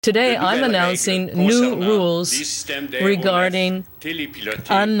Today, I'm announcing new rules regarding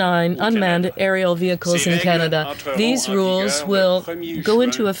unmanned aerial vehicles in Canada. These rules will go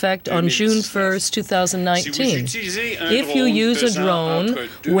into effect on June 1st, 2019. If you use a drone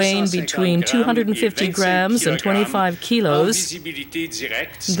weighing between 250 grams and 25 kilos,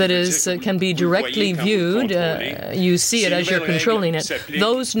 that is, can be directly viewed, you see it as you're controlling it,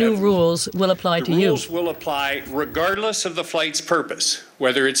 those new rules will apply to you. The rules will apply regardless of the flight's purpose,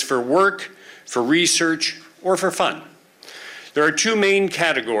 whether it's for work, for research, or for fun. There are two main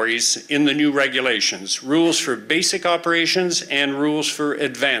categories in the new regulations: rules for basic operations and rules for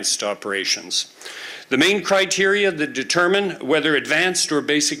advanced operations. The main criteria that determine whether advanced or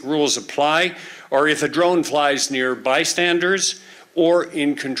basic rules apply are if a drone flies near bystanders or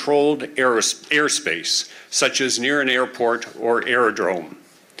in controlled airspace, such as near an airport or aerodrome.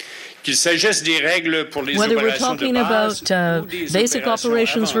 Whether we're talking about basic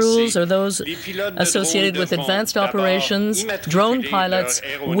operations rules or those associated with advanced operations, drone pilots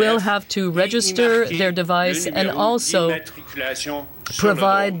will have to register their device and also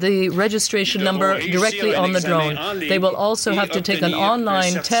provide the registration number directly on the drone. They will also have to take an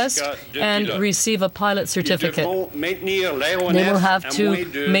online test and receive a pilot certificate. They will have to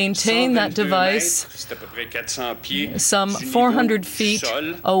maintain that device some 400 feet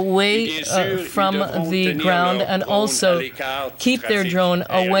away from the ground and also keep their drone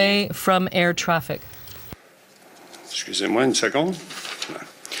away from air traffic. Excusez-moi une seconde.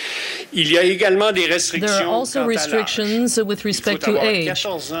 There are also restrictions with respect to age.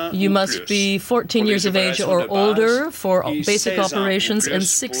 You must be 14 years of age or older for basic operations and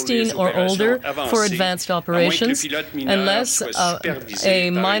 16 or older for advanced operations, unless a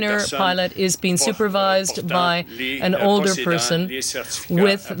minor pilot is being supervised by an older person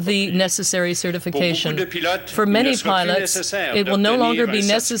with the necessary certification. For many pilots, it will no longer be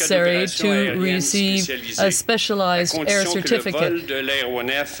necessary to receive a specialized air certificate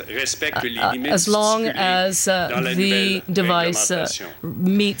as long as the device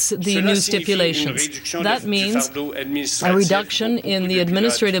meets the new stipulations. That means a reduction in the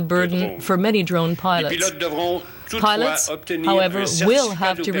administrative burden for many drone pilots. Pilots, however, will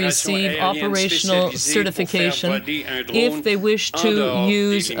have to receive operational certification if they wish to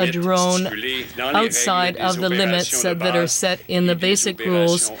use a drone outside of the limits that are set in the basic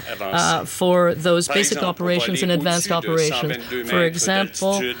rules for those basic operations and advanced operations. For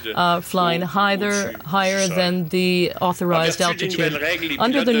example, flying higher than the authorized altitude.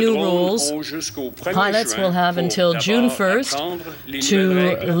 Under the new rules, pilots will have until June 1st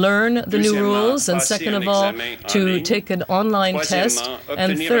to learn the new rules, and second of all, to take an online test,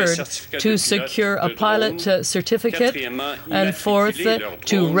 and third, to secure a pilot certificate, and fourth,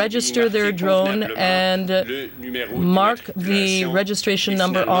 to register their drone and mark the registration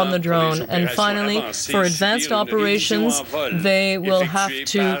number on the drone. And finally, for advanced operations, they will have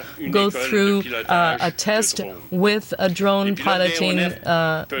to go through a test with a drone piloting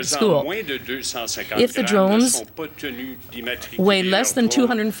school. If the drones weigh less than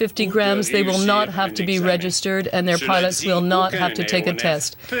 250 grams, they will not have to be registered, and their pilots will not have to take a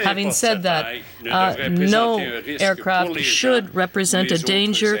test. Having said that, no aircraft should represent a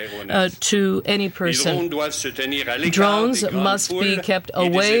danger to any person. Drones must be kept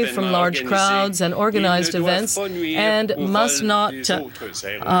away from large crowds and organized events and must not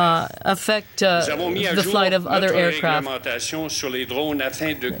affect the flight of other aircraft.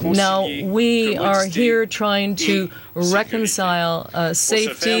 Now, we are here trying to reconcile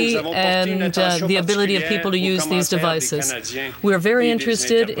safety and the ability of people to use these devices. We are very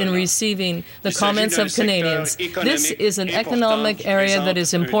interested in receiving the comments of Canadians. This is an economic area that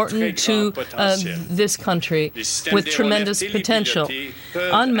is important to this country with tremendous potential.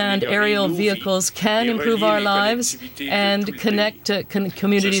 Unmanned aerial vehicles can improve our lives and connect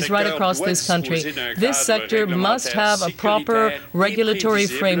communities right across this country. This sector must have a proper regulatory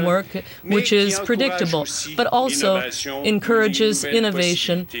framework which is predictable, but also encourages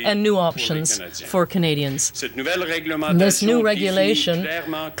innovation and new options for Canadians. This new regulation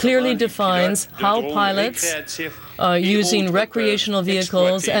clearly defines how pilots using recreational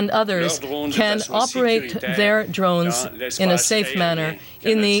vehicles and others can operate their drones in a safe manner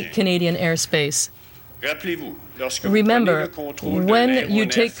in the Canadian airspace. Remember, when you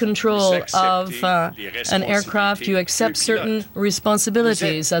take control of an aircraft, you accept certain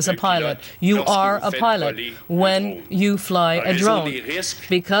responsibilities as a pilot. You are a pilot when you fly a drone.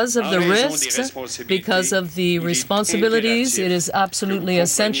 Because of the risks, because of the responsibilities, it is absolutely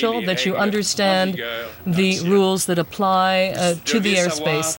essential that you understand the rules that apply to the airspace.